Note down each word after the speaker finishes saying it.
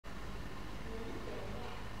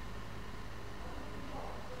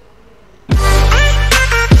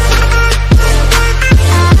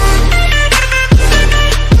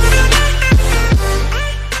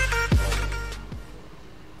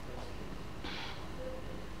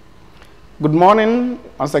Good morning,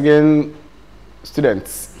 once again,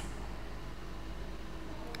 students.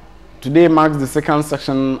 Today marks the second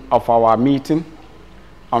section of our meeting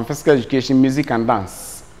on physical education, music and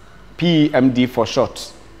dance, PEMD for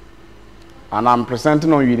short. And I'm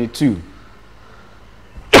presenting on Unit 2.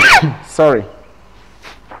 Sorry.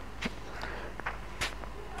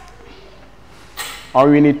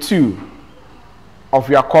 On Unit 2 of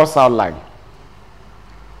your course outline.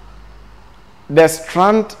 The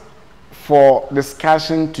strand for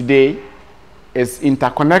discussion today is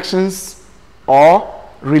interconnections or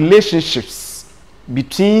relationships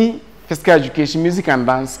between physical education, music and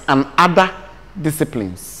dance, and other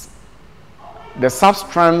disciplines. The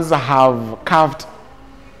sub-strands I have carved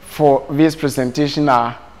for this presentation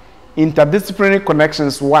are interdisciplinary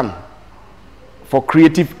connections 1 for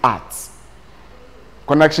creative arts,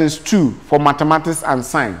 connections 2 for mathematics and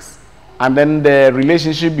science, and then the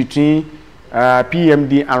relationship between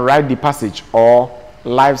PEMD and rite de passage or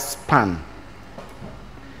lifespan.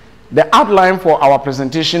 The outline for our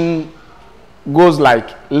presentation goes like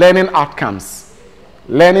learning outcomes,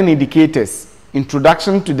 learning indicators,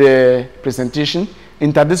 introduction to the presentation,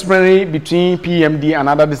 interdisciplinary between PEMD and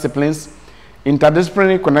other disciplines,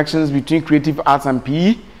 interdisciplinary connections between creative arts and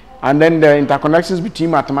PE, and then the interconnections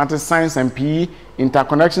between mathematics, science, and PE,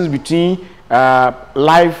 interconnections between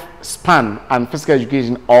lifespan and physical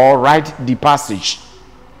education or rite de passage.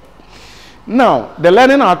 Now, the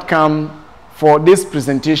learning outcome for this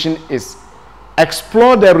presentation is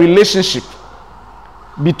explore the relationship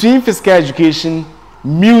between physical education,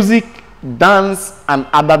 music, dance, and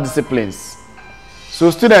other disciplines.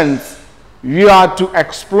 So students, you are to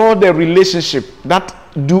explore the relationship that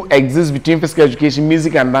do exist between physical education,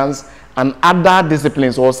 music, and dance, and other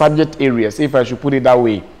disciplines or subject areas, if I should put it that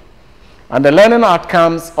way. And the learning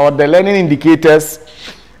outcomes or the learning indicators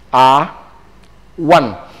are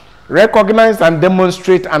 1. Recognize and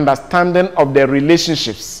demonstrate understanding of the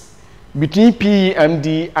relationships between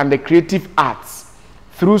PEMD and the creative arts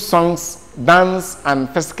through songs, dance, and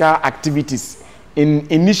physical activities in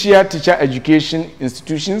initial teacher education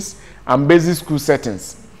institutions and basic school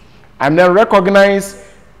settings. And then recognize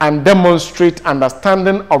and demonstrate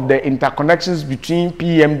understanding of the interconnections between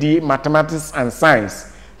PEMD, mathematics, and science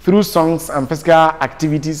through songs and physical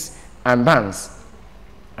activities and dance.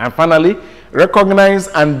 And finally, recognize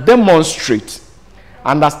and demonstrate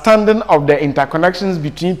understanding of the interconnections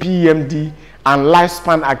between PEMD and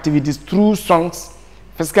lifespan activities through songs,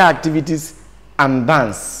 physical activities, and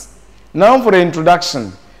dance. Now for the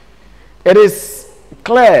introduction. It is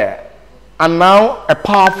clear and now a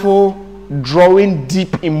powerful drawing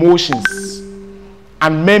deep emotions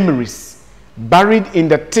and memories buried in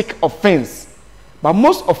the thick of things. But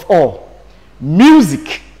most of all,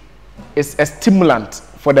 music is a stimulant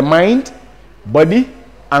for the mind, body,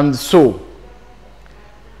 and soul.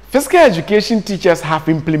 Physical education teachers have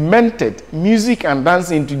implemented music and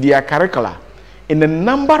dance into their curricula in a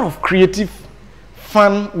number of creative,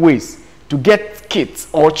 fun ways to get kids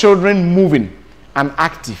or children moving and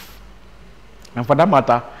active. And for that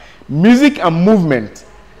matter, music and movement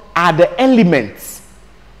are the elements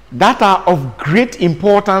that are of great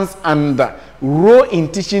importance and role in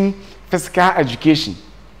teaching physical education.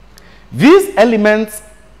 These elements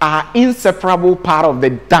are inseparable part of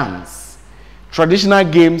the dance, traditional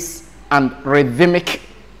games, and rhythmic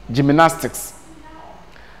gymnastics.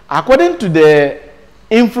 According to the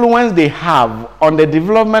influence they have on the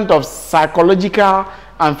development of psychological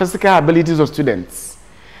and physical abilities of students,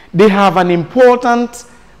 they have an important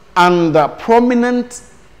and prominent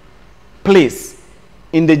place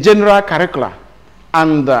in the general curricula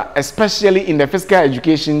and especially in the physical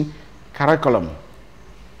education curriculum.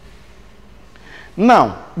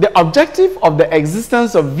 Now, the objective of the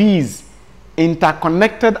existence of these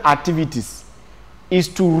interconnected activities is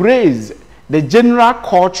to raise the general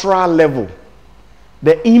cultural level,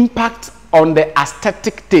 the impact on the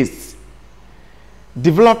aesthetic taste,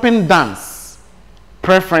 developing dance,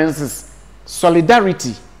 preferences,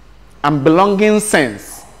 solidarity, and belonging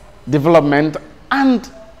sense, development, and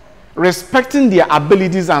respecting the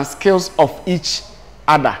abilities and skills of each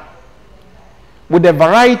other with a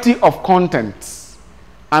variety of contents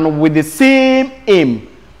and with the same aim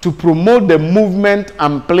to promote the movement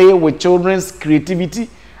and play with children's creativity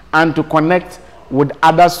and to connect with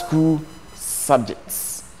other school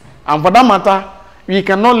subjects. And for that matter, we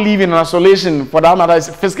cannot live in isolation. For that matter, it's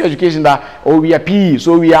physical education that, oh, we are PE,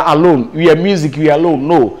 so we are alone. We are music, we are alone.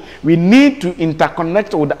 No. We need to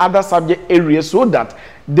interconnect with other subject areas so that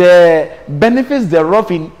the benefits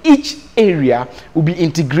thereof in each area will be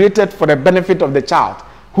integrated for the benefit of the child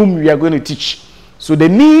whom we are going to teach. So the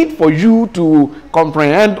need for you to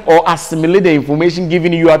comprehend or assimilate the information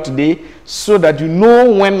given you today so that you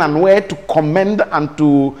know when and where to commend and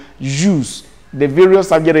to use the various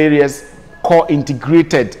subject areas called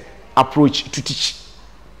integrated approach to teach.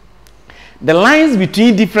 The lines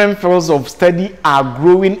between different fields of study are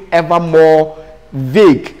growing ever more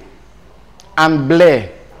vague and blur.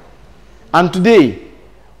 And today,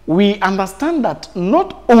 we understand that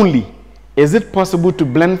not only is it possible to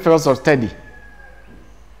blend fields of study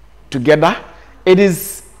together, it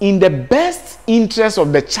is in the best interest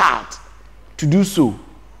of the child to do so.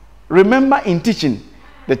 Remember, in teaching,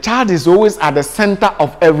 the child is always at the center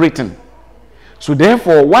of everything. So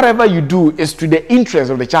therefore, whatever you do is to the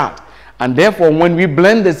interest of the child. And therefore, when we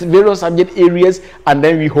blend the various subject areas and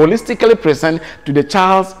then we holistically present to the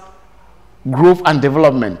child's growth and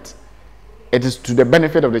development, it is to the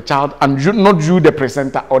benefit of the child and not you, the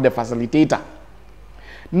presenter or the facilitator.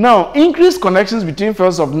 Now, increased connections between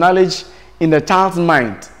fields of knowledge in the child's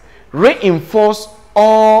mind reinforce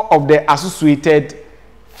all of the associated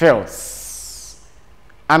fields.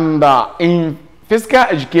 And in physical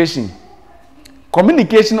education,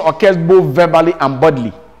 communication occurs both verbally and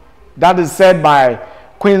bodily. That is said by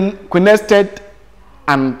Quinested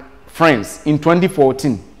and friends in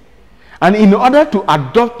 2014. And in order to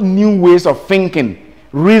adopt new ways of thinking,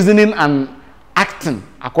 reasoning, and acting,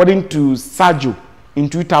 according to Sergio in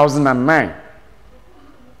 2009.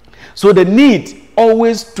 So the need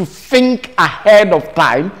always to think ahead of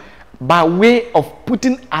time by way of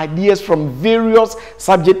putting ideas from various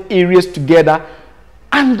subject areas together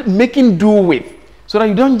and making do with. So that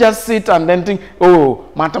you don't just sit and then think, oh,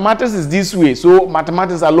 mathematics is this way, so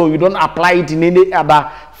mathematics alone, you don't apply it in any other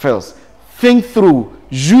fields. Think through,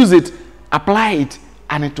 use it, apply it,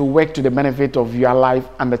 and it will work to the benefit of your life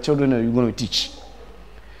and the children that you're going to teach.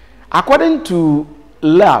 According to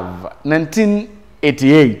Love,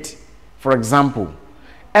 1988, for example,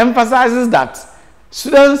 emphasizes that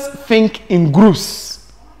students think in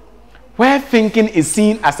groups, where thinking is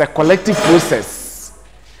seen as a collective process.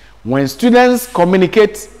 When students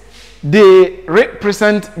communicate, they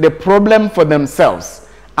represent the problem for themselves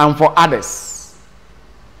and for others.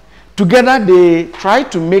 Together, they try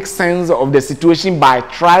to make sense of the situation by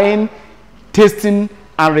trying, testing,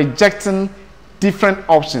 and rejecting different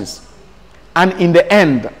options. And in the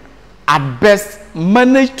end, at best,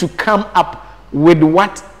 manage to come up with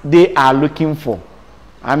what they are looking for.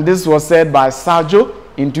 And this was said by Sergio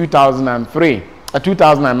in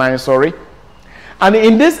 2009, sorry. And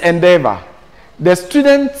in this endeavor, the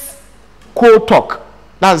students co-talk.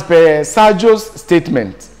 That's per Sergio's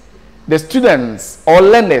statement. The students or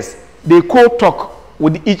learners, they co-talk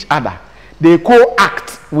with each other. They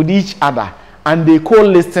co-act with each other. And they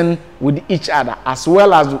co-listen with each other, as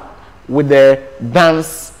well as with the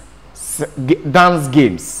dance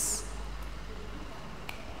games.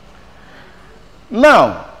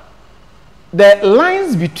 Now, the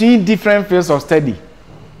lines between different fields of study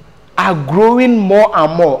are growing more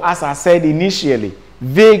and more, as I said initially,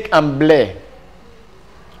 vague and blur.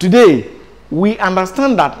 Today, we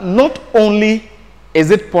understand that not only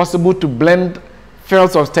is it possible to blend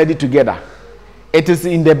fields of study together, it is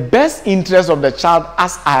in the best interest of the child,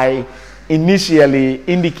 as I initially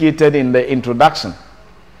indicated in the introduction.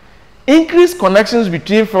 Increased connections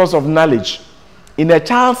between fields of knowledge in a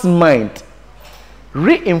child's mind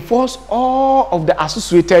reinforce all of the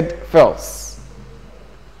associated fields,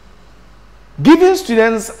 giving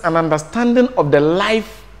students an understanding of the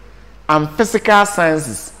life and physical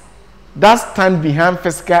sciences that stand behind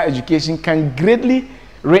physical education can greatly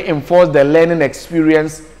reinforce the learning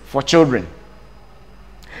experience for children.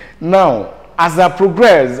 Now, as I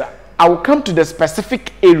progress, I will come to the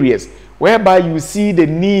specific areas whereby you see the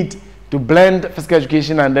need to blend physical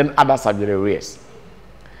education and then other subject areas.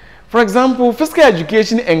 For example, physical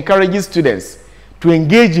education encourages students to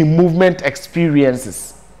engage in movement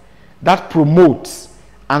experiences that promote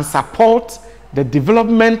and support the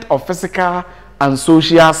development of physical and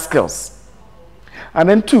social skills. And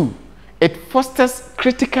then 2, it fosters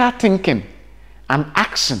critical thinking and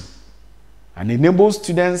action and enables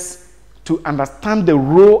students to understand the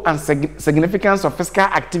role and significance of physical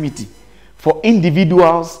activity for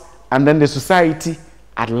individuals and then the society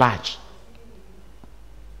at large.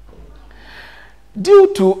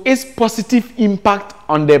 Due to its positive impact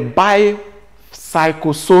on the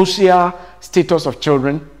biopsychosocial status of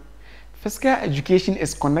children, physical education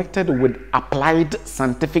is connected with applied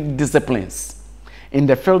scientific disciplines in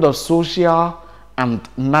the field of social and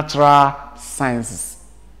natural sciences.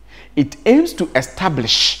 It aims to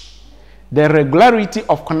establish the regularity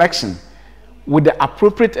of connection with the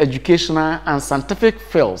appropriate educational and scientific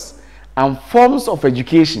fields and forms of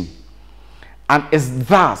education, and is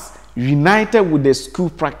thus united with the school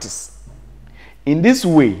practice. In this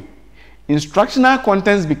way, instructional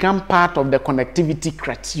contents become part of the connectivity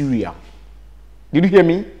criteria. Did you hear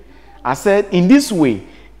me? I said, in this way,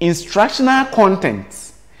 instructional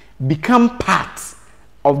contents become part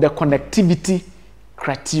of the connectivity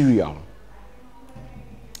criteria.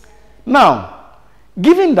 Now,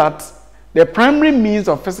 given that the primary means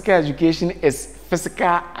of physical education is physical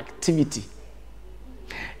activity,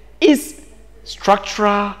 its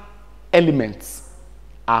structural elements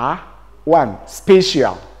are 1.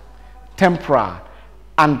 Spatial, temporal,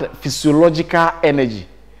 and physiological energy.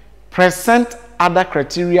 Present other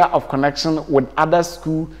criteria of connection with other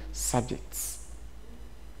school subjects.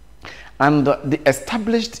 And the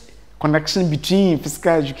established connection between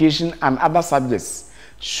physical education and other subjects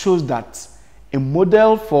shows that a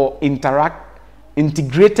model for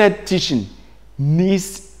integrated teaching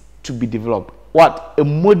needs to be developed. What? A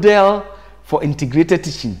model for integrated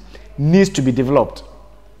teaching needs to be developed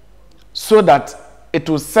so that it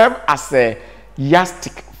will serve as a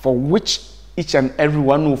yardstick for which each and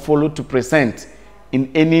everyone will follow to present in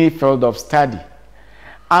any field of study.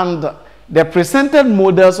 And the presented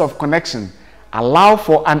models of connection allow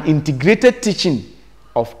for an integrated teaching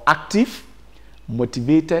of active,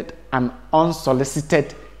 motivated, and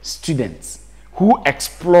unsolicited students who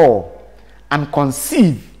explore and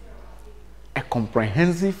conceive a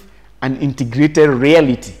comprehensive and integrated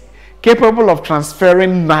reality capable of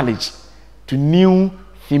transferring knowledge to new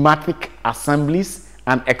thematic assemblies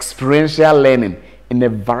and experiential learning in a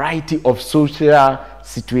variety of social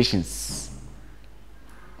situations.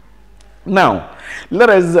 Now, let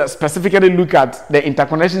us specifically look at the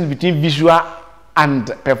interconnections between visual and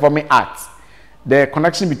performing arts, the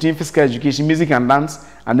connection between physical education, music and dance,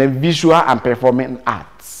 and then visual and performing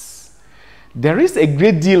arts. There is a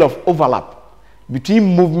great deal of overlap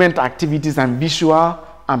between movement activities and visual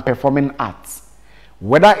and performing arts,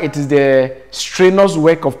 whether it is the strenuous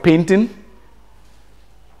work of painting,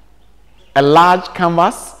 a large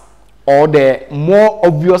canvas, or the more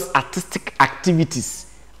obvious artistic activities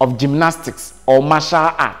of gymnastics or martial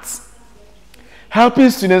arts. Helping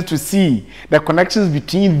students to see the connections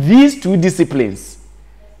between these two disciplines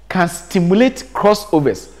can stimulate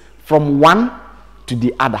crossovers from one to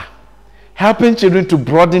the other, helping children to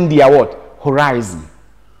broaden their horizon.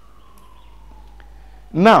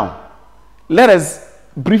 Now, let us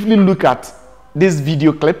briefly look at this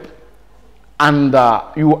video clip, and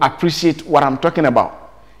you will appreciate what I'm talking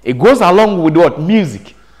about. It goes along with what?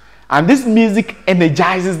 Music. And this music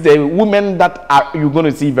energizes the women that you're going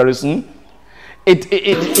to see very soon. It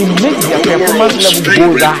makes their performance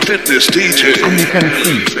level go down. And you can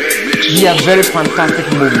see they are very fantastic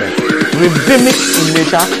movements, rhythmic in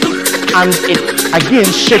nature, and it again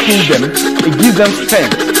shaping them. It gives them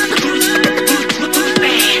strength,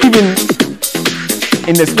 even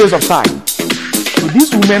in the space of time. So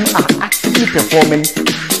these women are actively performing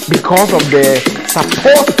because of the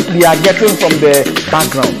support they are getting from the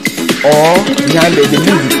background or behind the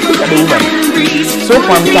music of the woman. So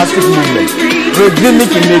fantastic movement, rhythmic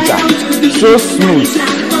in nature, so smooth,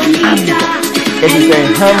 and it is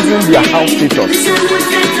enhancing their house status.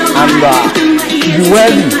 And to be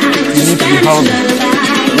worthy, you need to be humble.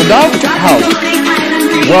 Without help,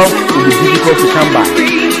 wealth will be difficult to come by.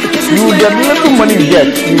 You will get little money you get,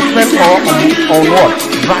 you spend all on what?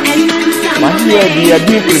 Right. But here they are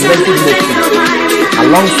doing preventive medicine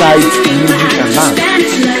alongside music and dance.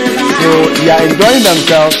 So they are enjoying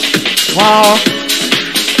themselves while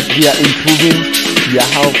they are improving their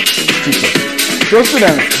health status. So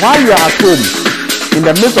students, while you are at home in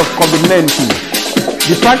the midst of COVID-19,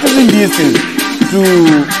 be practicing these things to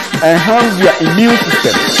enhance your immune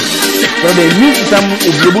system. So the immune system will be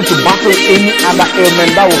able to battle any other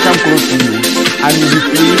ailment that will come close to you, and you'll be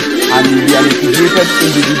free and you'll be an integrated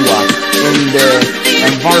individual in the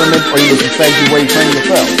environment or in the society where you find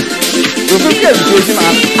yourself. So physical education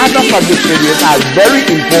and other subject areas are very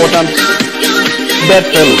important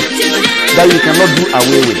bedfellows that you cannot do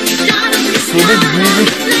away with. So this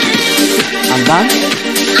music and dance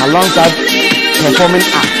alongside performing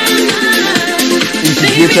arts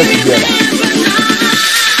integrated together.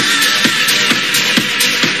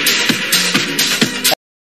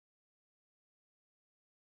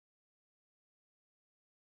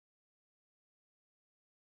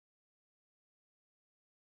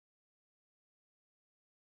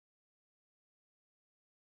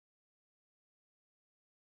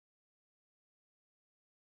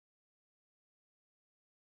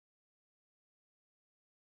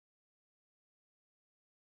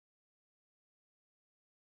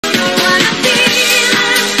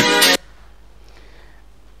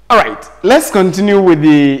 All right, let's continue with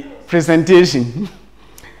the presentation.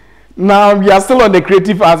 Now, we are still on the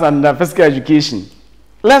creative arts and physical education.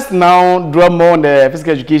 Let's now draw more on the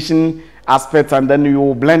physical education aspect, and then we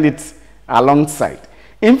will blend it alongside.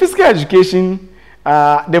 In physical education,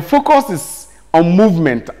 the focus is on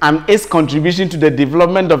movement and its contribution to the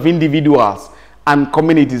development of individuals and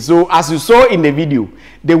communities. So, as you saw in the video,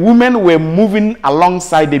 the women were moving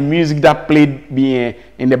alongside the music that played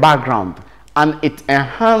in the background, and it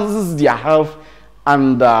enhances their health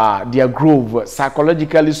and their growth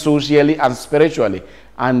psychologically, socially, and spiritually.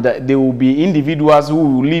 And there will be individuals who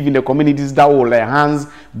will live in the communities that will enhance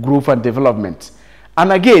growth and development.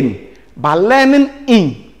 And again, by learning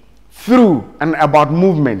in, through, and about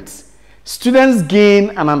movement, students gain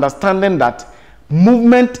an understanding that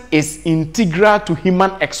movement is integral to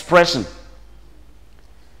human expression.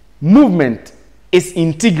 Movement is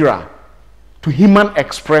integral to human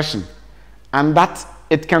expression, and that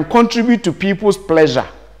it can contribute to people's pleasure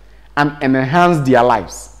and enhance their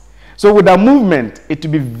lives. So with a movement, it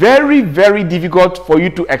will be very, very difficult for you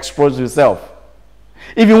to express yourself.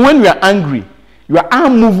 Even when you are angry, your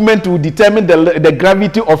arm movement will determine the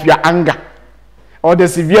gravity of your anger or the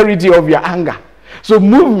severity of your anger. So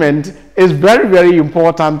movement is very, very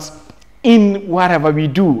important in whatever we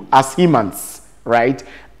do as humans, right?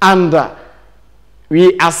 And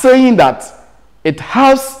we are saying that it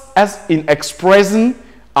helps us in expressing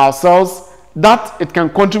ourselves, that it can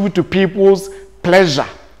contribute to people's pleasure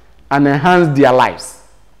and enhance their lives.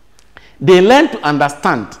 They learn to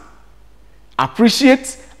understand,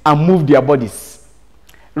 appreciate, and move their bodies,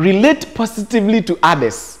 relate positively to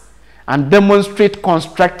others, and demonstrate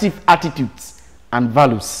constructive attitudes and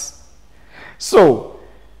values. So,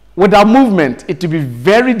 without movement, it will be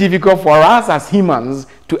very difficult for us as humans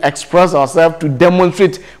to express ourselves, to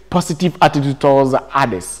demonstrate positive attitude towards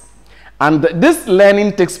others. And this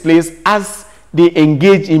learning takes place as they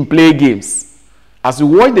engage in play games. As you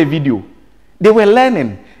watch the video, they were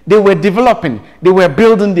learning, they were developing, they were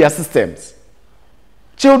building their systems.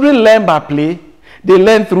 Children learn by play, they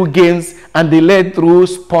learn through games, and they learn through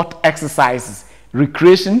sport exercises,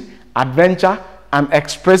 recreation, adventure, and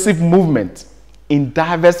expressive movement in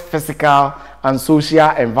diverse physical and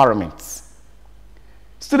social environments.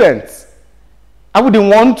 Students, I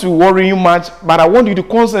wouldn't want to worry you much, but I want you to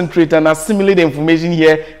concentrate and assimilate the information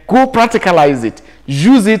here. Go practicalize it,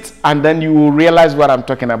 use it, and then you will realize what I'm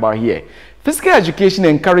talking about here. Physical education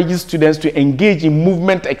encourages students to engage in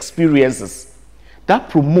movement experiences that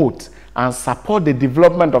promote and support the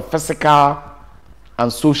development of physical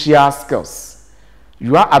and social skills.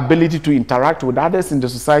 Your ability to interact with others in the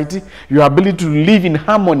society, your ability to live in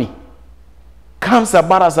harmony, comes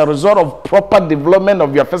about as a result of proper development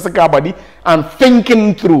of your physical body and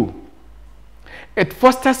thinking through. It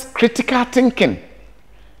fosters critical thinking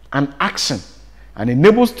and action and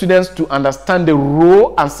enables students to understand the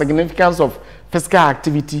role and significance of physical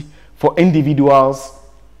activity for individuals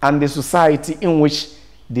and the society in which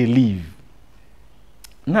they live.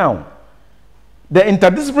 Now, the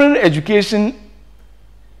interdisciplinary education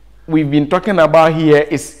we've been talking about here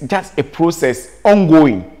is just a process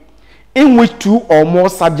ongoing in which two or more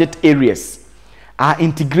subject areas are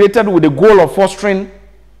integrated with the goal of fostering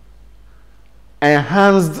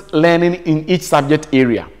enhanced learning in each subject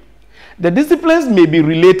area. The disciplines may be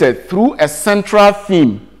related through a central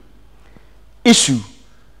theme, issue,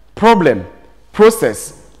 problem,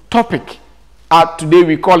 process, topic. Today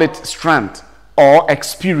we call it strand or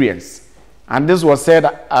experience. And this was said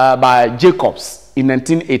by Jacobs in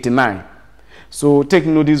 1989. So take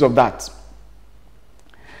notice of that.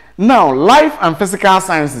 Now, life and physical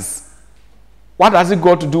sciences. What has it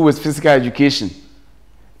got to do with physical education?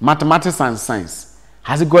 Mathematics and science.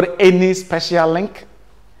 Has it got any special link?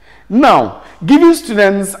 Now, giving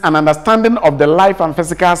students an understanding of the life and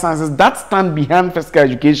physical sciences that stand behind physical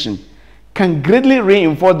education can greatly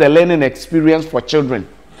reinforce the learning experience for children.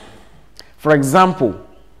 For example,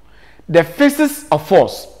 the physics of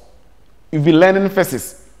force. You'll be learning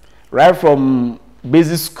physics right from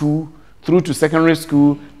basic school through to secondary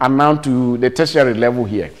school and now to the tertiary level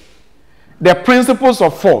here. The principles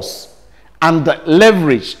of force and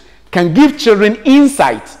leverage can give children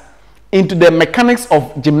insight into the mechanics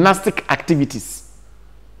of gymnastic activities.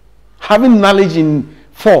 Having knowledge in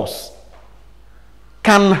force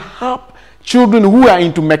can help children who are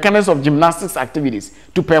into mechanics of gymnastics activities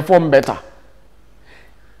to perform better.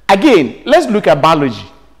 Again, let's look at biology.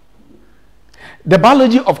 The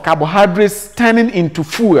biology of carbohydrates turning into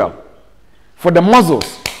fuel for the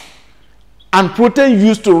muscles and protein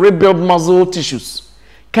used to rebuild muscle tissues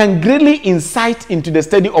can greatly insight into the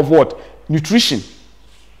study of what? Nutrition.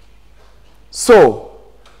 So,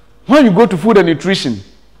 when you go to food and nutrition,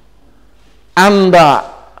 and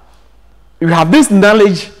you have this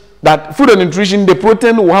knowledge that food and nutrition, the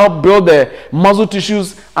protein will help build the muscle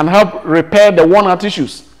tissues and help repair the worn out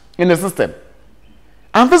tissues in the system.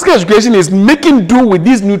 And physical education is making do with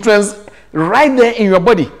these nutrients right there in your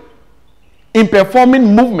body, in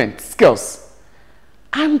performing movement skills.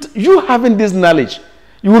 And you having this knowledge,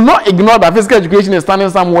 you will not ignore that physical education is standing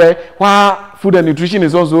somewhere while food and nutrition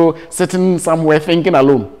is also sitting somewhere thinking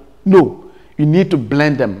alone. No, you need to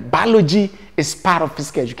blend them. Biology is part of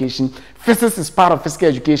physical education. Physics is part of physical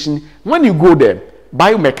education. When you go there,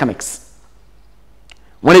 biomechanics.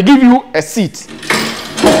 When they give you a seat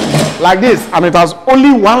like this and it has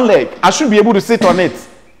only one leg, I should be able to sit on it.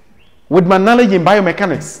 With my knowledge in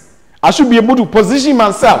biomechanics, I should be able to position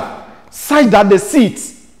myself such that the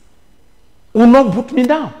seat will not put me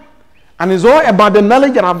down. And it's all about the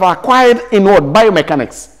knowledge that I've acquired in what?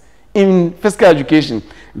 Biomechanics, in physical education.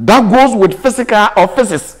 That goes with physical or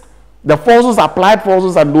physics. The forces, applied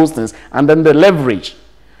forces, and those things, and then the leverage.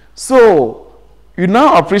 So you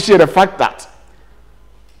now appreciate the fact that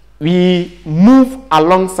we move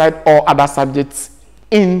alongside all other subjects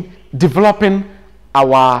in developing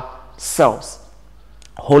ourselves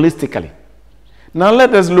holistically. Now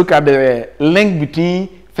let us look at the link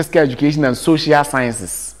between physical education and social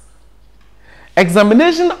sciences.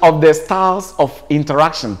 Examination of the styles of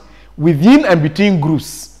interaction within and between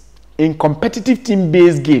groups in competitive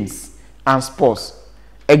team-based games and sports.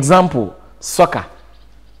 Example, soccer,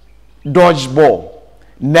 dodgeball,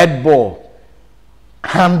 netball,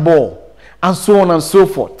 handball, and so on and so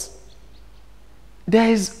forth. There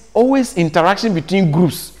is always interaction between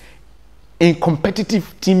groups in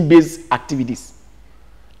competitive team-based activities.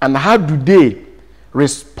 And how do they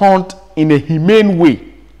respond in a humane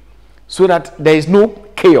way so that there is no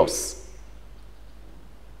chaos?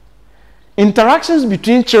 Interactions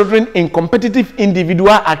between children in competitive individual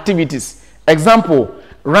activities. Example,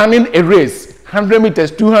 running a race, 100 meters,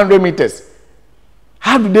 200 meters.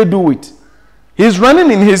 How do they do it? He's running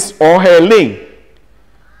in his or her lane.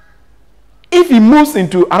 If he moves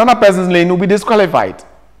into another person's lane, he will be disqualified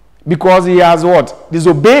because he has what?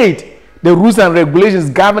 Disobeyed the rules and regulations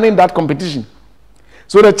governing that competition.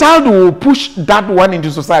 So the child will push that one into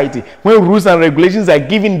society. When rules and regulations are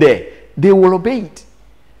given there, they will obey it.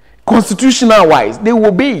 Constitutional wise, they will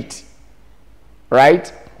obey it.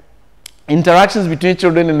 Right? Interactions between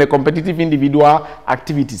children in the competitive individual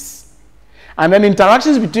activities. And then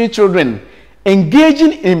interactions between children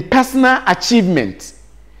engaging in personal achievement,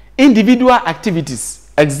 individual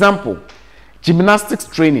activities. Example, gymnastics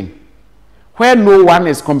training, where no one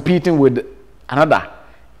is competing with another,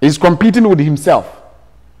 is competing with himself.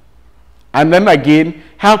 And then again,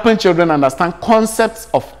 helping children understand concepts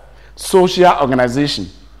of social organization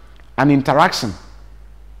and interaction,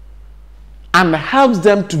 and helps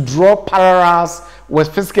them to draw parallels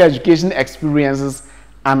with physical education experiences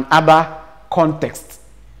and other contexts.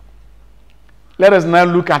 Let us now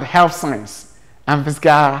look at health science and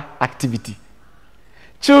physical activity.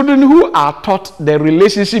 Children who are taught the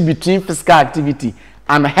relationship between physical activity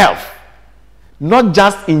and health, not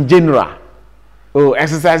just in general, oh,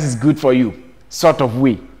 exercise is good for you, sort of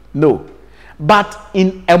way, no, but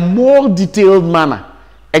in a more detailed manner.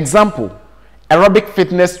 Example, aerobic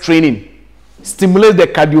fitness training stimulates the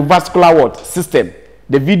cardiovascular system.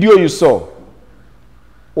 The video you saw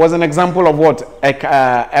was an example of what?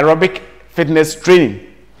 Aerobic fitness training.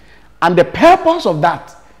 And the purpose of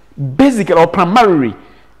that, basically or primarily,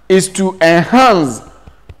 is to enhance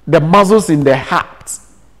the muscles in the heart.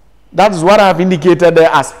 That is what I have indicated there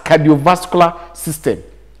as cardiovascular system.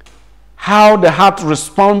 How the heart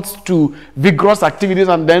responds to vigorous activities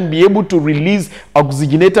and then be able to release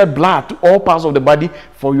oxygenated blood to all parts of the body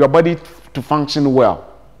for your body to function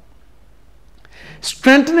well.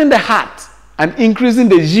 Strengthening the heart and increasing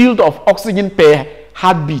the yield of oxygen per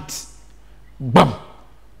heartbeat. Bam!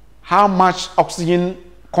 How much oxygen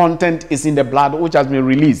content is in the blood which has been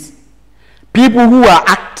released. People who are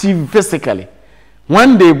active physically,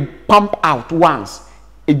 when they pump out once,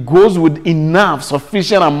 it goes with enough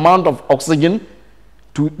sufficient amount of oxygen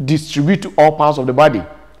to distribute to all parts of the body,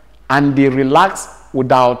 and they relax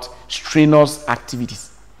without strenuous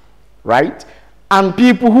activities, right? And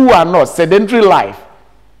people who are not sedentary life,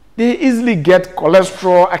 they easily get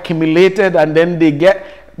cholesterol accumulated, and then they get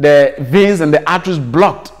the veins and the arteries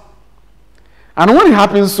blocked. And when it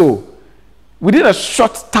happens so, within a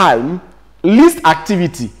short time, least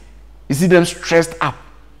activity, you see them stressed up,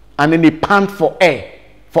 and then they pant for air,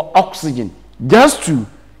 for oxygen, just to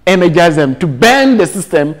energize them, to burn the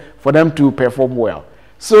system for them to perform well.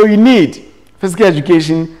 So you need physical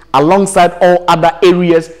education alongside all other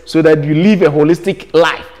areas so that you live a holistic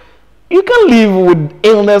life. You can live with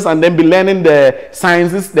illness and then be learning the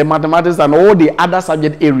sciences, the mathematics, and all the other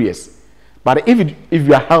subject areas. But if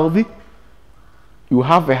you are healthy, you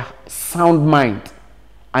have a sound mind,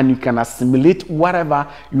 and you can assimilate whatever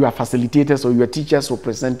your facilitators or your teachers will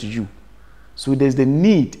present to you. So there's the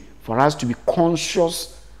need for us to be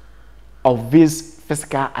conscious of these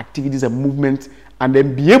physical activities and movements, and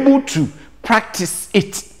then be able to practice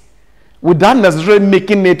it without necessarily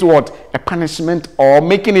making it what? A punishment, or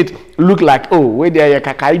making it look like, oh, where they are a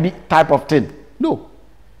kakaibi type of thing. No.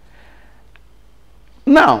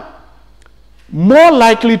 Now, more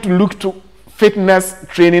likely to look to fitness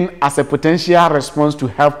training as a potential response to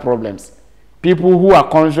health problems. People who are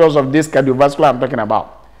conscious of this cardiovascular I'm talking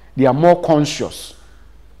about, they are more conscious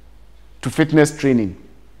to fitness training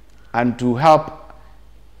and to help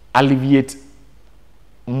alleviate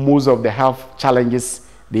most of the health challenges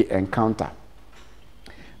they encounter.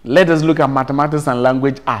 Let us look at mathematics and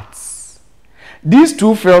language arts. These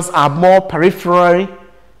two fields are more peripherally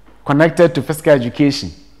connected to physical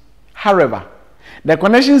education. However, the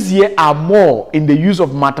connections here are more in the use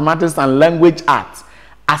of mathematics and language arts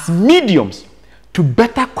as mediums to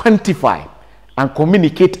better quantify and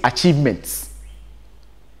communicate achievements.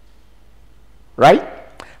 Right?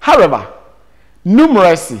 However,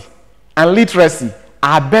 numeracy and literacy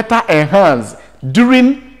are better enhanced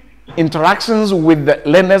during interactions with the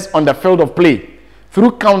learners on the field of play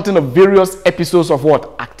through counting of various episodes of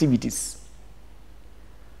what? Activities.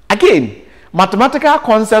 Again, mathematical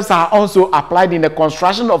concepts are also applied in the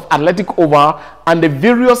construction of athletic oval and the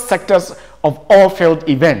various sectors of all field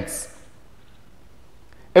events.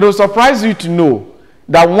 It will surprise you to know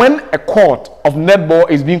that when a court of netball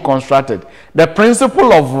is being constructed, the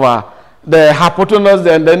principle of the hypotenuse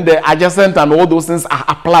and then the adjacent and all those things are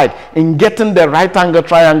applied in getting the right angle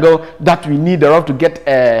triangle that we need to get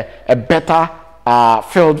a better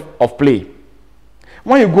field of play.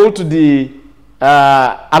 When you go to the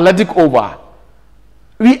athletic oval,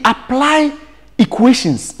 we apply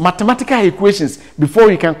equations, mathematical equations,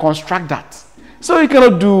 before you can construct that. So you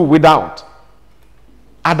cannot do without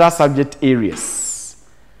other subject areas.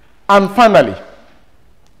 And finally,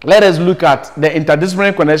 let us look at the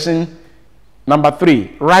interdisciplinary connection. Number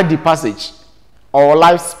 3, rite de passage or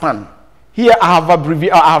lifespan. Here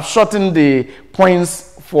I have shortened the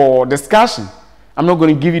points for discussion. I'm not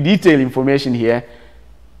going to give you detailed information here.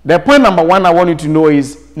 The point number 1 I want you to know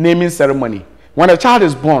is naming ceremony. When a child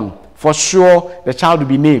is born, for sure the child will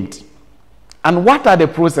be named. And what are the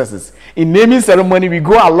processes? In naming ceremony, we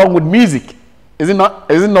go along with music. Is it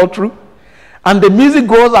not true? And the music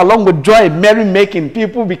goes along with joy, merry-making.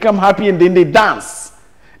 People become happy and then they dance.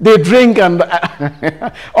 They drink and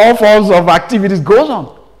all forms of activities goes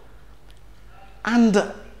on. And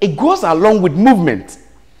it goes along with movement.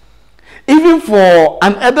 Even for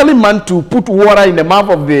an elderly man to put water in the mouth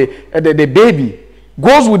of the baby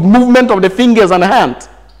goes with movement of the fingers and the hand.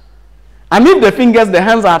 And if the fingers, the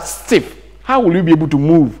hands are stiff, how will you be able to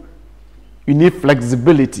move? You need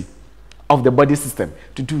flexibility of the body system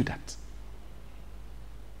to do that.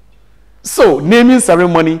 So, naming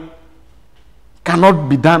ceremony cannot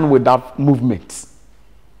be done without movement.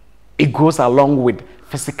 It goes along with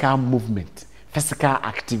physical movement, physical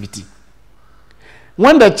activity.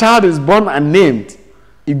 When the child is born and named,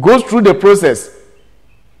 it goes through the process,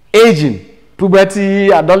 aging,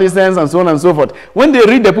 puberty, adolescence, and so on and so forth. When they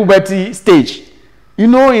reach the puberty stage, you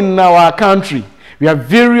know, in our country, we have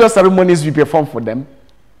various ceremonies we perform for them,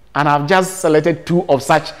 and I've just selected 2 of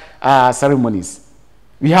such ceremonies.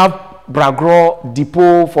 We have Bragro,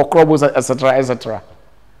 Depot, for Krobos, etc., etc.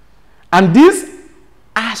 And these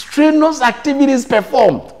are strenuous activities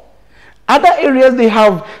performed. Other areas, they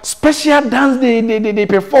have special dance they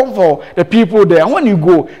perform for the people there. And when you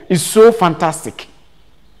go, it's so fantastic.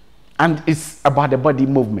 And it's about the body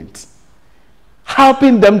movement.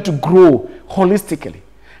 Helping them to grow holistically.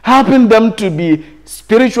 Helping them to be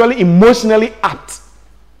spiritually, emotionally apt.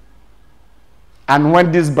 And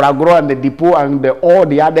when this Bragro and the Depot and all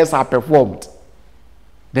the others are performed,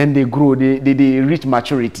 then they grow, they reach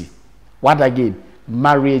maturity. What again?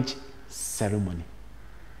 Marriage ceremony.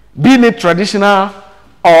 Being it traditional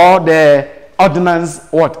or the ordinance,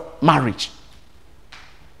 what? Marriage.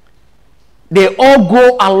 They all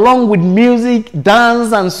go along with music,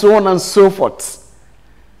 dance, and so on and so forth.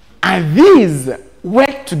 And these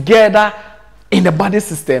work together in the body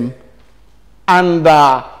system. And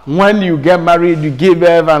when you get married, you give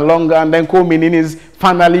birth and longer, and then co-meaning is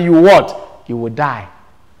finally you what? You will die.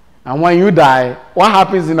 And when you die, what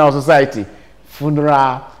happens in our society?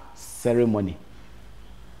 Funeral ceremony.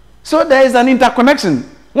 So there is an interconnection.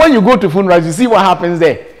 When you go to funerals, you see what happens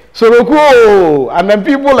there. So cool, and then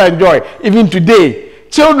people enjoy. Even today,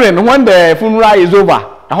 children, when the funeral is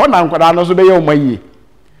over,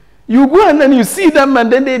 you go and then you see them,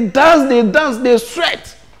 and then they dance, they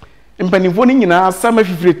sweat.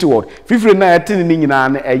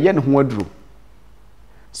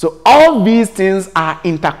 So all these things are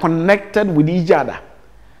interconnected with each other,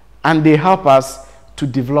 and they help us to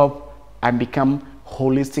develop and become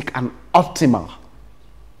holistic and optimal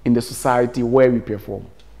in the society where we perform.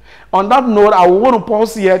 On that note, I want to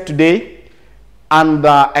pause here today and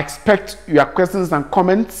expect your questions and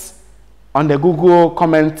comments on the Google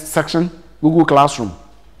comment section, Google Classroom.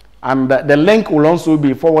 And the link will also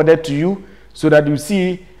be forwarded to you so that you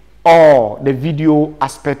see all the video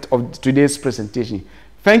aspect of today's presentation.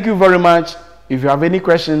 Thank you very much. If you have any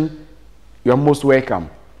question, you are most welcome.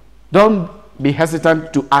 Don't be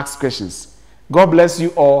hesitant to ask questions. God bless you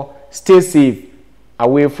all. Stay safe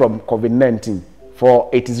away from COVID-19, for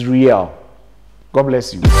it is real. God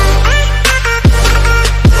bless you.